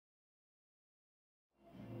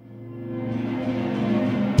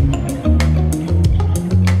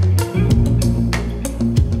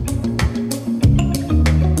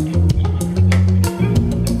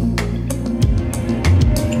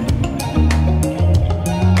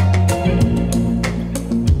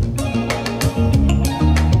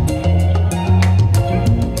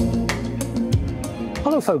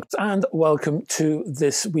Hello folks and welcome to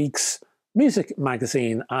this week's music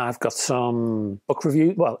magazine. I've got some book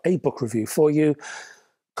review, well, a book review for you, a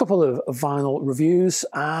couple of vinyl reviews,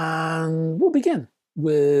 and we'll begin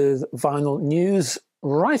with vinyl news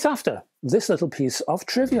right after this little piece of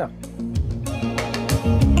trivia.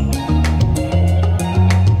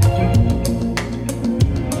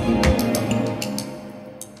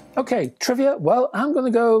 Okay, trivia. Well, I'm going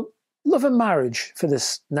to go love and marriage for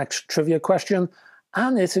this next trivia question,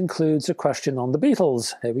 and it includes a question on the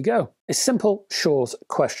Beatles. Here we go. A simple, short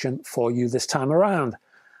question for you this time around.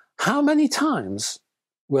 How many times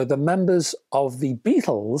were the members of the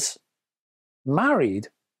Beatles married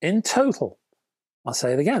in total? I'll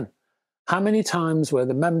say it again. How many times were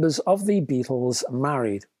the members of the Beatles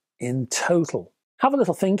married in total? Have a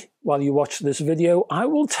little think while you watch this video. I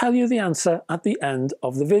will tell you the answer at the end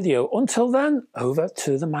of the video. Until then, over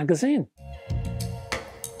to the magazine.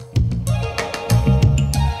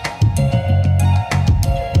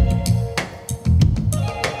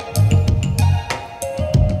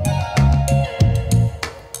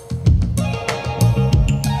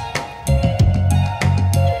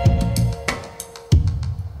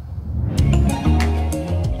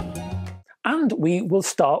 And we will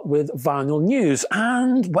start with vinyl news.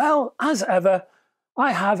 And, well, as ever,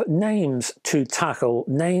 I have names to tackle,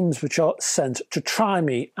 names which are sent to try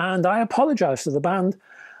me. And I apologise to the band,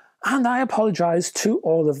 and I apologise to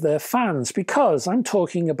all of their fans, because I'm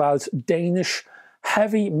talking about Danish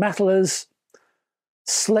heavy metalers.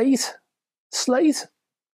 Slaegt?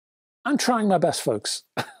 I'm trying my best, folks.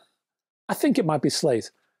 I think it might be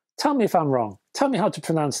Slaegt. Tell me if I'm wrong. Tell me how to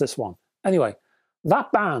pronounce this one. Anyway,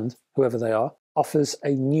 that band, whoever they are, offers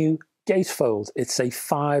a new gatefold. It's a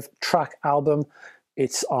 5-track album.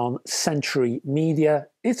 It's on Century Media.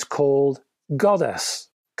 It's called Goddess,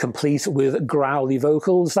 complete with growly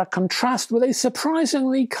vocals that contrast with a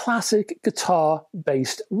surprisingly classic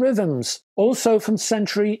guitar-based rhythms. Also from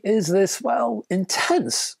Century is this, well,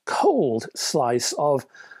 intense, cold slice of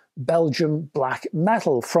Belgian black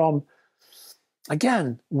metal from,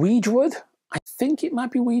 again, Wiegedood. I think it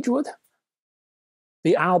might be Wiegedood.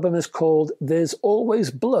 The album is called There's Always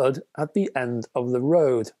Blood at the End of the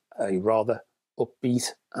Road, a rather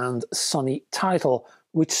upbeat and sunny title,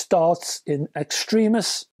 which starts in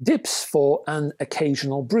extremis, dips for an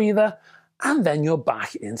occasional breather, and then you're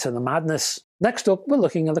back into the madness. Next up, we're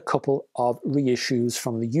looking at a couple of reissues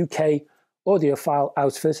from the UK audiophile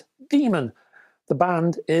outfit Demon. The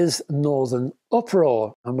band is Northern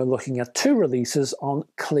Uproar, and we're looking at 2 releases on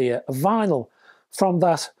clear vinyl from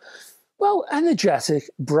that, well, energetic,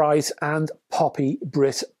 bright and poppy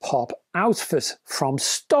Brit pop outfit from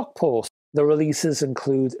Stockport. The releases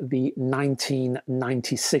include the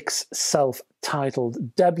 1996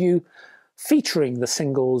 self-titled debut, featuring the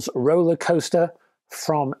singles Roller Coaster,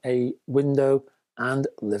 From a Window and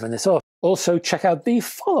Living It Up. Also check out the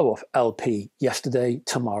follow-up LP, Yesterday,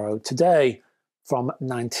 Tomorrow, Today, from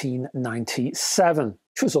 1997,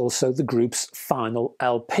 which was also the group's final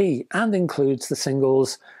LP and includes the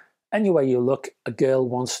singles Anywhere You Look, A Girl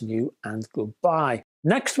Once Knew and Goodbye.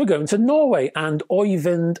 Next we're going to Norway and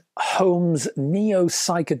Oyvind Holm's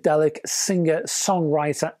neo-psychedelic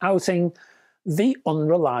singer-songwriter outing, The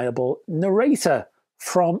Unreliable Narrator,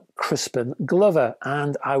 from Crispin Glover,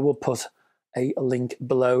 and I will put a link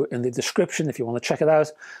below in the description if you want to check it out,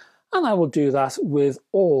 and I will do that with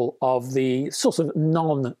all of the sort of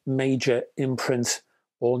non-major imprint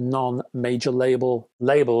or non-major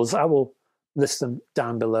labels. I will list them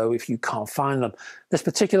down below if you can't find them. This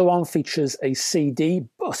particular one features a CD,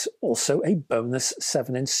 but also a bonus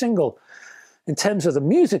 7-inch single. In terms of the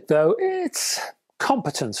music, though, it's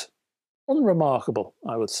competent, unremarkable,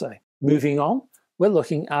 I would say. Moving on, we're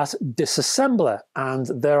looking at Disassembler and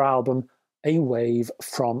their album A Wave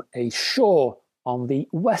from a Shore on the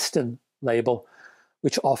Western label,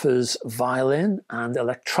 which offers violin and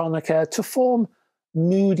electronica to form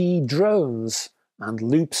moody drones and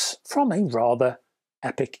loops from a rather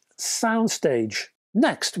epic soundstage.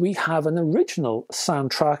 Next, we have an original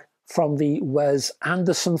soundtrack from the Wes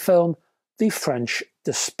Anderson film, The French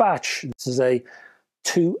Dispatch. This is a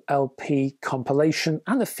 2-LP compilation,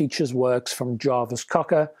 and it features works from Jarvis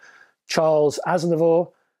Cocker, Charles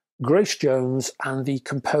Aznavour, Grace Jones, and the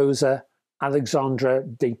composer Alexandre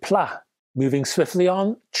Desplat. Moving swiftly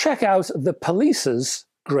on, check out The Police's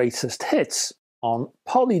Greatest Hits on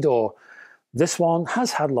Polydor. This one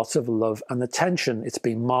has had lots of love and attention. It's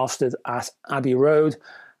been mastered at Abbey Road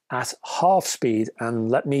at half speed,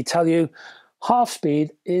 and let me tell you, half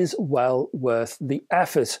speed is well worth the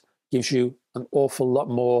effort. Gives you an awful lot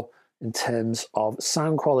more in terms of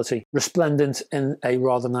sound quality. Resplendent in a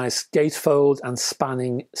rather nice gatefold and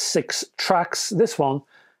spanning 6 tracks, this one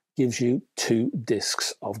gives you 2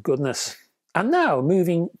 discs of goodness. And now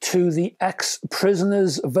moving to the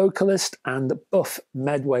ex-Prisoners vocalist and Buff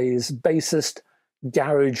Medway's bassist,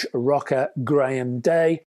 garage rocker Graham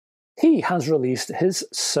Day. He has released his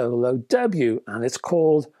solo debut and it's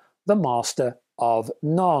called The Master of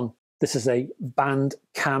None. This is a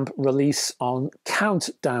Bandcamp release on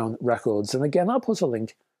Countdown Records. And again, I'll put a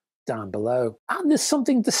link down below. And there's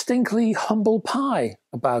something distinctly humble pie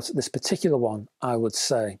about this particular one, I would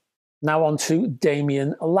say. Now on to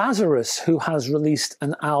Damian Lazarus, who has released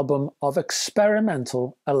an album of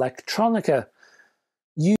experimental electronica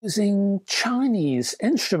using Chinese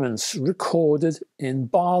instruments recorded in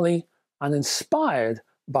Bali and inspired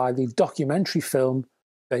by the documentary film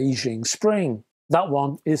Beijing Spring. That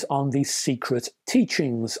one is on the Secret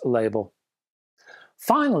Teachings label.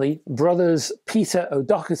 Finally, brothers Peter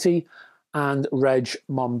O'Doherty and Reg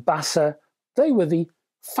Mombassa, they were the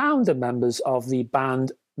founder members of the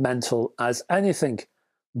band Mental as Anything.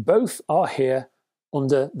 Both are here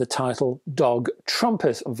under the title Dog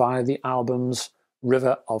Trumpet via the albums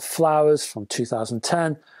River of Flowers from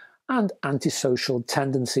 2010 and Antisocial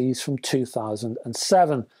Tendencies from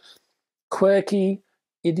 2007. Quirky,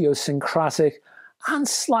 idiosyncratic, and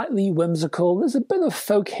slightly whimsical. There's a bit of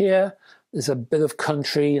folk here, there's a bit of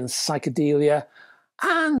country and psychedelia,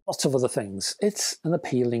 and lots of other things. It's an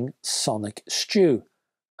appealing sonic stew.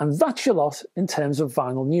 And that's your lot in terms of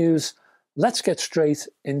vinyl news. Let's get straight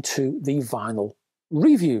into the vinyl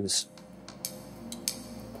reviews.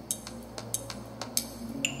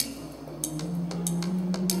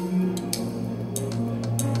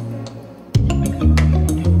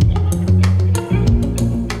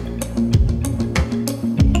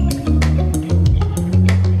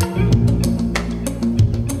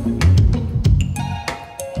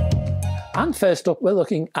 And first up, we're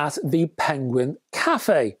looking at the Penguin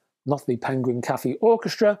Cafe. Not the Penguin Cafe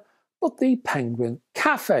Orchestra, but the Penguin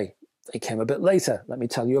Cafe. They came a bit later. Let me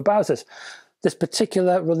tell you about it. This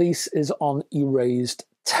particular release is on Erased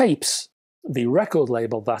Tapes, the record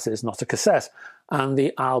label, that is, not a cassette. And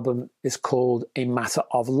the album is called A Matter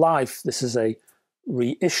of Life. This is a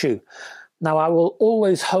reissue. Now, I will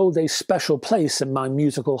always hold a special place in my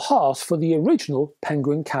musical heart for the original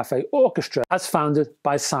Penguin Cafe Orchestra, as founded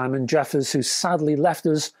by Simon Jeffers, who sadly left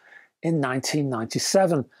us in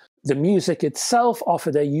 1997. The music itself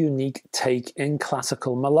offered a unique take in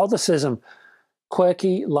classical melodicism.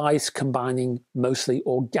 Quirky, light, combining mostly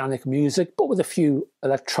organic music, but with a few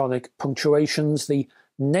electronic punctuations. The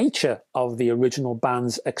nature of the original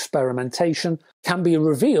band's experimentation can be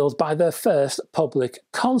revealed by their first public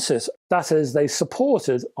concert. That is, they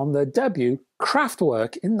supported on their debut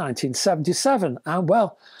Kraftwerk in 1977. And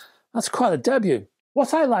well, that's quite a debut.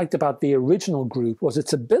 What I liked about the original group was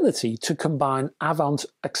its ability to combine avant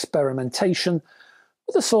experimentation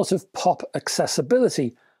with a sort of pop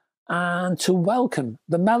accessibility and to welcome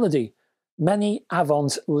the melody. Many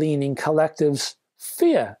avant-leaning collectives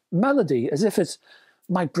fear melody as if it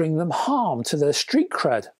might bring them harm to their street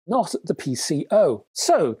cred, not the PCO.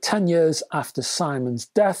 So, 10 years after Simon's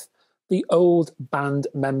death, the old band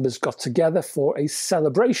members got together for a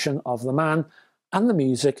celebration of the man and the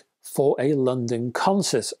music for a London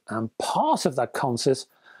concert. And part of that concert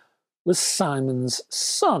was Simon's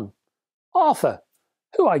son, Arthur,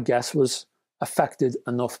 who I guess was affected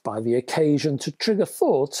enough by the occasion to trigger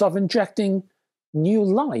thoughts of injecting new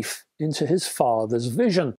life into his father's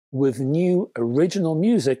vision, with new original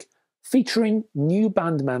music featuring new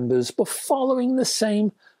band members but following the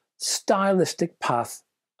same stylistic path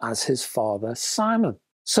as his father Simon.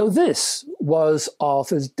 So this was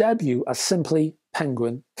Arthur's debut as simply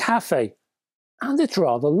Penguin Cafe, and it's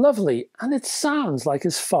rather lovely and it sounds like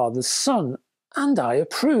his father's son, and I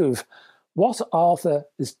approve. What Arthur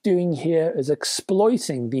is doing here is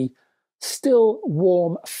exploiting the still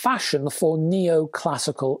warm fashion for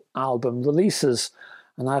neoclassical album releases,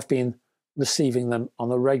 and I've been receiving them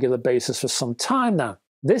on a regular basis for some time now.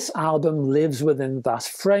 This album lives within that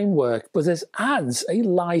framework, but it adds a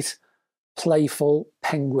light, playful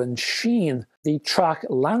penguin sheen. The track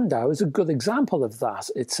Landau is a good example of that.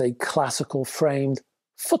 It's a classical framed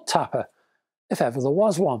foot tapper, if ever there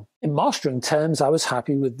was one. In mastering terms, I was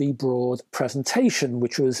happy with the broad presentation,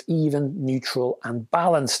 which was even, neutral and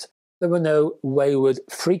balanced. There were no wayward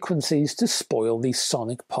frequencies to spoil the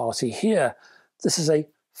sonic party here. This is a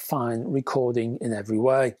fine recording in every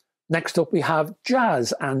way. Next up we have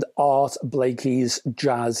Jazz and Art Blakey's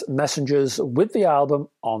Jazz Messengers with the album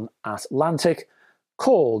on Atlantic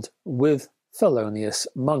called With Thelonious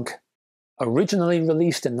Monk. Originally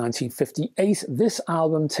released in 1958, this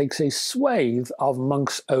album takes a swathe of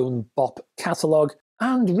Monk's own bop catalogue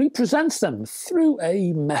and represents them through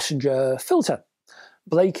a messenger filter.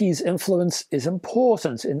 Blakey's influence is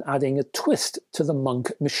important in adding a twist to the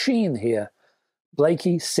Monk machine here.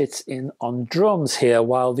 Blakey sits in on drums here,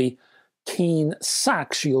 while the keen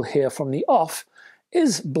sax you'll hear from the off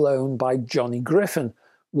is blown by Johnny Griffin,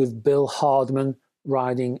 with Bill Hardman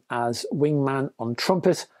riding as wingman on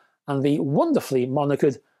trumpet and the wonderfully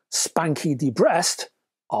monikered Spanky DeBrest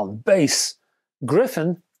on bass.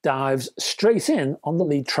 Griffin dives straight in on the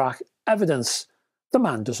lead track, Evidence. The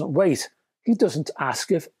man doesn't wait. He doesn't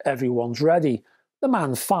ask if everyone's ready. The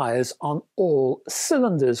man fires on all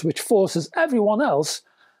cylinders, which forces everyone else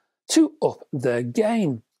to up their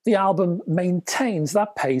game. The album maintains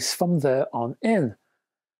that pace from there on in.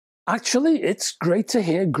 Actually, it's great to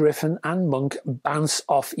hear Griffin and Monk bounce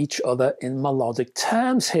off each other in melodic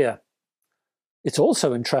terms here. It's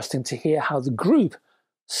also interesting to hear how the group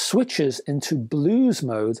switches into blues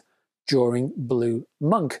mode during Blue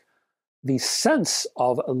Monk. The sense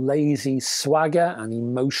of lazy swagger and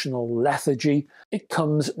emotional lethargy, it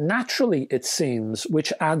comes naturally, it seems,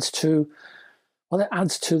 which adds to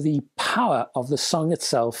the power of the song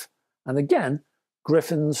itself, and again,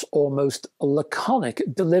 Griffin's almost laconic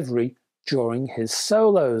delivery during his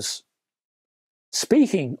solos.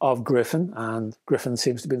 Speaking of Griffin, and Griffin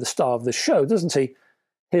seems to be the star of the show, doesn't he?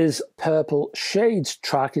 His Purple Shades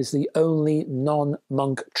track is the only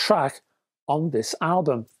non-Monk track on this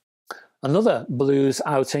album. Another blues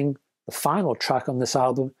outing, the final track on this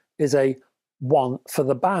album, is a One for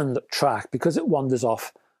the Band track because it wanders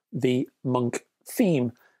off the Monk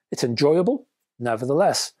theme. It's enjoyable,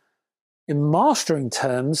 nevertheless. In mastering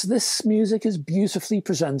terms, this music is beautifully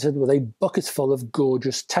presented with a bucket full of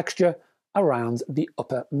gorgeous texture around the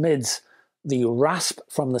upper mids. The rasp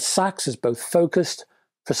from the sax is both focused,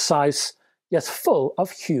 precise, yet full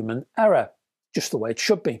of human error, just the way it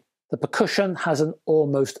should be. The percussion has an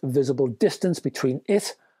almost visible distance between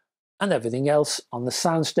it and everything else on the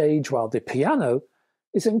soundstage, while the piano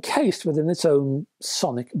is encased within its own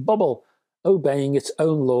sonic bubble, obeying its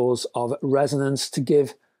own laws of resonance to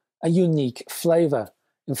give a unique flavour.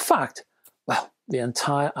 In fact, well, the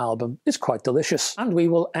entire album is quite delicious. And we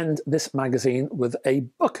will end this magazine with a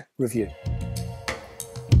book review.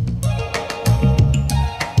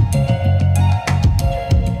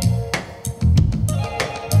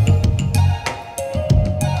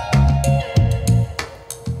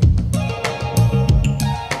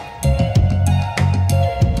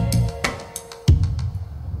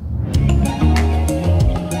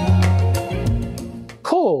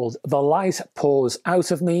 Called The Light Pours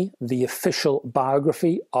Out of Me, the official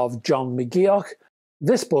biography of John McGeoch.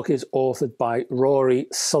 This book is authored by Rory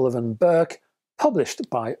Sullivan Burke, published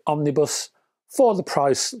by Omnibus for the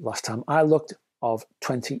price, last time I looked, of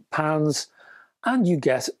 £20, and you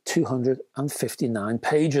get 259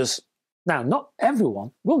 pages. Now, not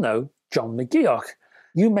everyone will know John McGeoch.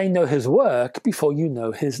 You may know his work before you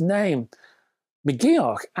know his name.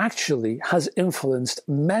 McGeoch actually has influenced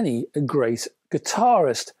many a great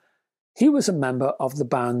guitarist. He was a member of the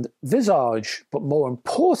band Visage, but more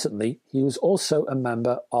importantly, he was also a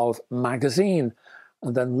member of Magazine,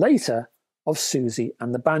 and then later of Susie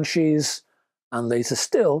and the Banshees, and later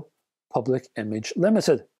still Public Image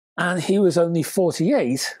Limited. And he was only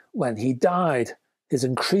 48 when he died. His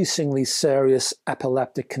increasingly serious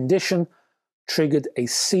epileptic condition triggered a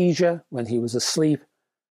seizure when he was asleep,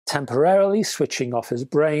 temporarily switching off his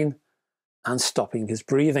brain and stopping his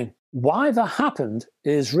breathing. Why that happened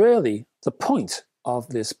is really the point of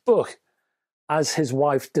this book. As his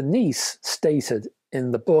wife Denise stated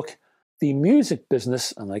in the book, the music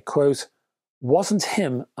business, and I quote, wasn't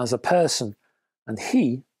him as a person, and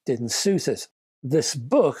he didn't suit it. This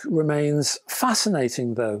book remains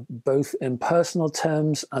fascinating, though, both in personal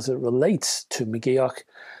terms as it relates to McGeoch,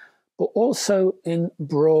 but also in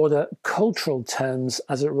broader cultural terms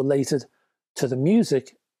as it related to the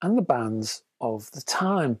music and the bands of the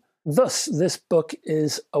time. Thus, this book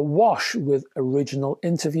is awash with original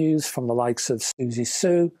interviews from the likes of Susie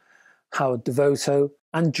Sue, Howard Devoto,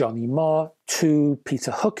 and Johnny Marr, to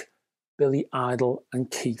Peter Hook, Billy Idol,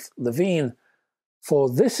 and Keith Levine. For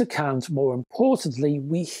this account, more importantly,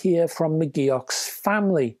 we hear from McGeoch's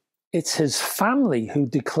family. It's his family who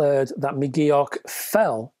declared that McGeoch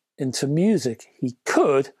fell into music. He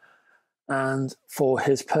could, and for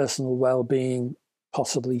his personal well-being,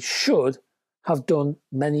 possibly should, have done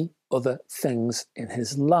many other things in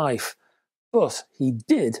his life. But he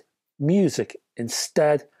did music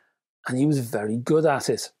instead, and he was very good at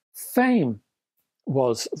it. Fame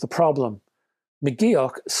was the problem.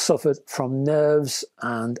 McGeoch suffered from nerves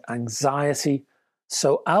and anxiety,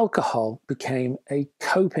 so alcohol became a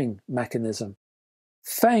coping mechanism.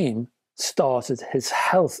 Fame started his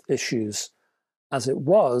health issues. As it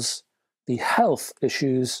was, the health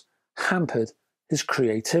issues hampered his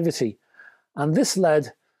creativity, and this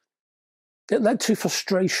led to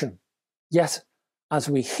frustration. Yet, as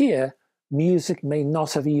we hear, music may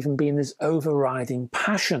not have even been his overriding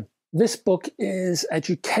passion. This book is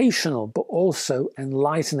educational, but also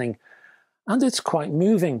enlightening, and it's quite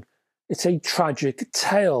moving. It's a tragic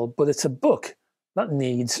tale, but it's a book that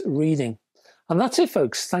needs reading. And that's it,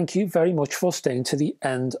 folks. Thank you very much for staying to the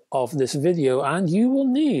end of this video, and you will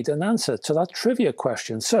need an answer to that trivia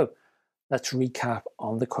question. So let's recap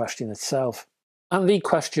on the question itself. And the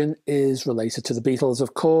question is related to the Beatles,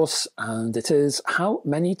 of course, and it is, how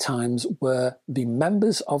many times were the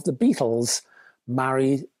members of the Beatles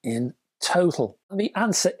married in total? And the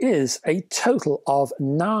answer is a total of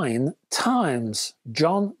 9 times.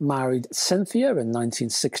 John married Cynthia in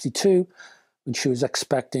 1962 when she was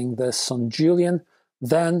expecting their son Julian,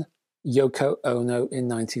 then Yoko Ono in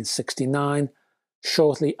 1969.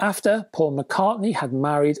 Shortly after, Paul McCartney had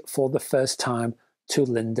married for the first time to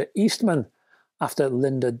Linda Eastman. After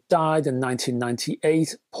Linda died in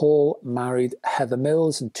 1998, Paul married Heather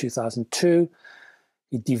Mills in 2002.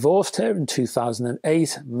 He divorced her in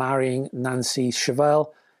 2008, marrying Nancy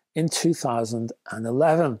Chevelle in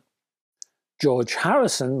 2011. George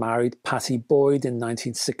Harrison married Pattie Boyd in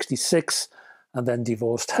 1966 and then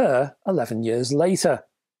divorced her 11 years later.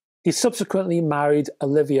 He subsequently married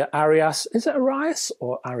Olivia Arias. Is it Arias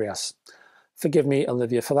or Arias? Forgive me,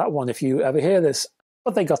 Olivia, for that one if you ever hear this.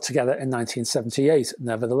 But they got together in 1978,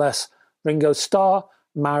 nevertheless. Ringo Starr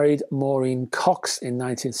married Maureen Cox in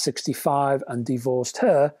 1965 and divorced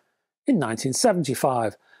her in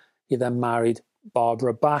 1975. He then married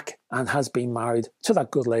Barbara Bach and has been married to that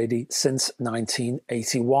good lady since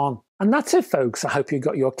 1981. And that's it, folks. I hope you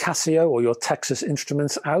got your Casio or your Texas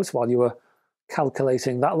Instruments out while you were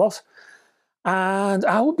calculating that lot. And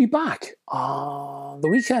I will be back on the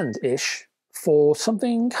weekend-ish for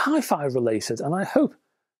something hi-fi related, and I hope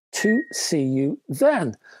to see you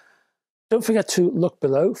then. Don't forget to look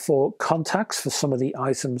below for contacts for some of the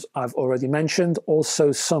items I've already mentioned.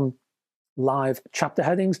 Also some live chapter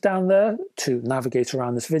headings down there to navigate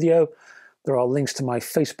around this video. There are links to my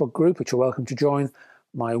Facebook group, which you're welcome to join,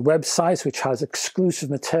 my website, which has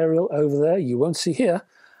exclusive material over there you won't see here,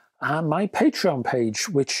 and my Patreon page,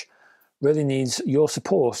 which really needs your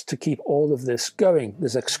support to keep all of this going.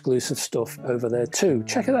 There's exclusive stuff over there too.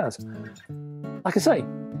 Check it out. Like I say,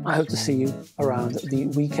 I hope to see you around the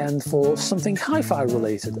weekend for something hi-fi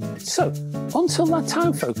related. So, until that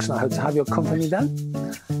time, folks, and I hope to have your company then.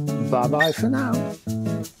 Bye-bye for now.